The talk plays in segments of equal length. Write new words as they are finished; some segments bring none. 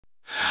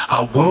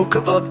I woke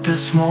up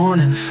this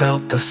morning,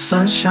 felt the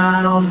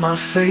sunshine on my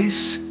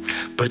face,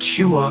 but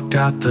you walked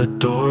out the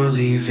door,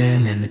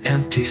 leaving an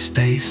empty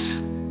space.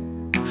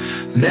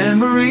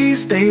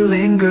 Memories, they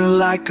linger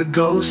like a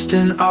ghost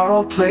in our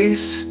old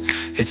place.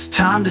 It's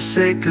time to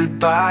say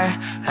goodbye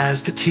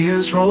as the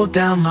tears roll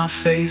down my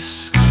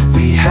face.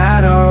 We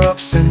had our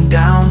ups and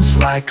downs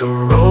like a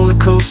roller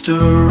coaster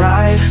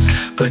ride,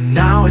 but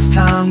now it's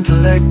time to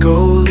let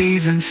go,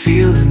 leaving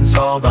feelings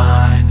all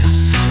behind.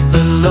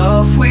 The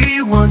love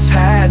we once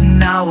had,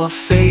 now a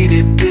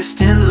faded,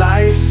 distant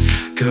light.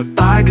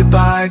 Goodbye,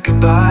 goodbye,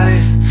 goodbye,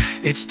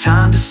 it's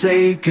time to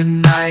say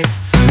goodnight.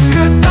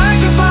 Goodbye,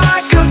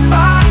 goodbye,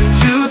 goodbye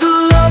to the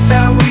love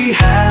that we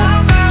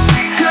had.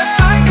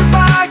 Goodbye,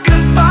 goodbye,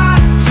 goodbye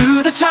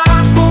to the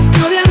times both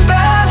good and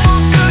bad.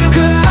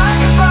 Goodbye,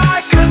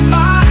 goodbye,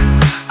 goodbye,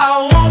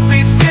 I won't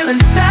be feeling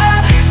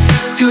sad.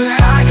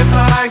 Goodbye,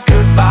 goodbye,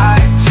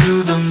 goodbye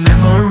to the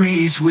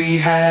memories we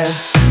had.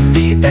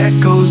 The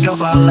echoes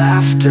of our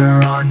laughter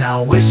are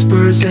now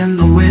whispers in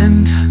the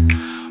wind,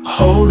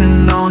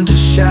 holding on to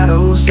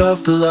shadows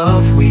of the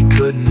love we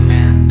couldn't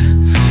mend.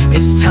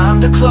 It's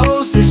time to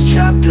close this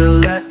chapter,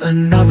 let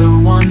another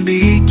one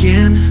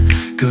begin.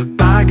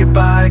 Goodbye,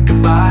 goodbye,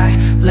 goodbye,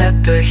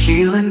 let the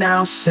healing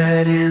now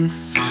set in.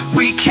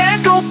 We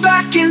can't go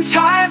back in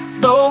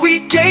time, though we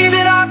gave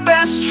it our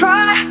best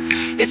try.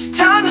 It's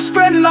time to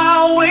spread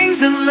my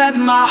wings and let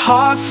my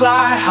heart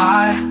fly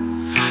high.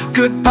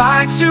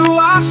 Goodbye to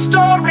our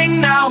story,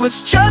 now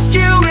it's just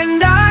you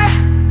and I.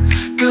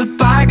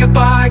 Goodbye,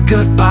 goodbye,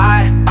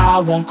 goodbye, I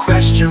won't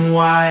question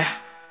why.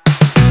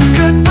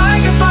 Goodbye,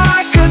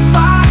 goodbye,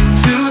 goodbye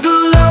to the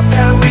love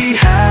that we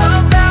had.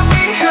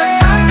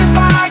 Goodbye,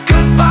 goodbye,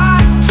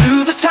 goodbye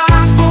to the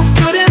times both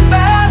good and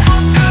bad.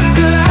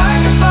 Goodbye,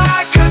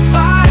 goodbye,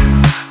 goodbye,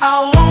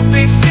 I won't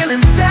be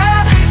feeling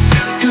sad.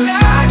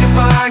 Goodbye,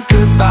 goodbye,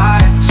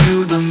 goodbye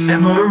to the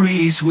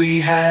memories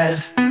we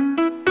had.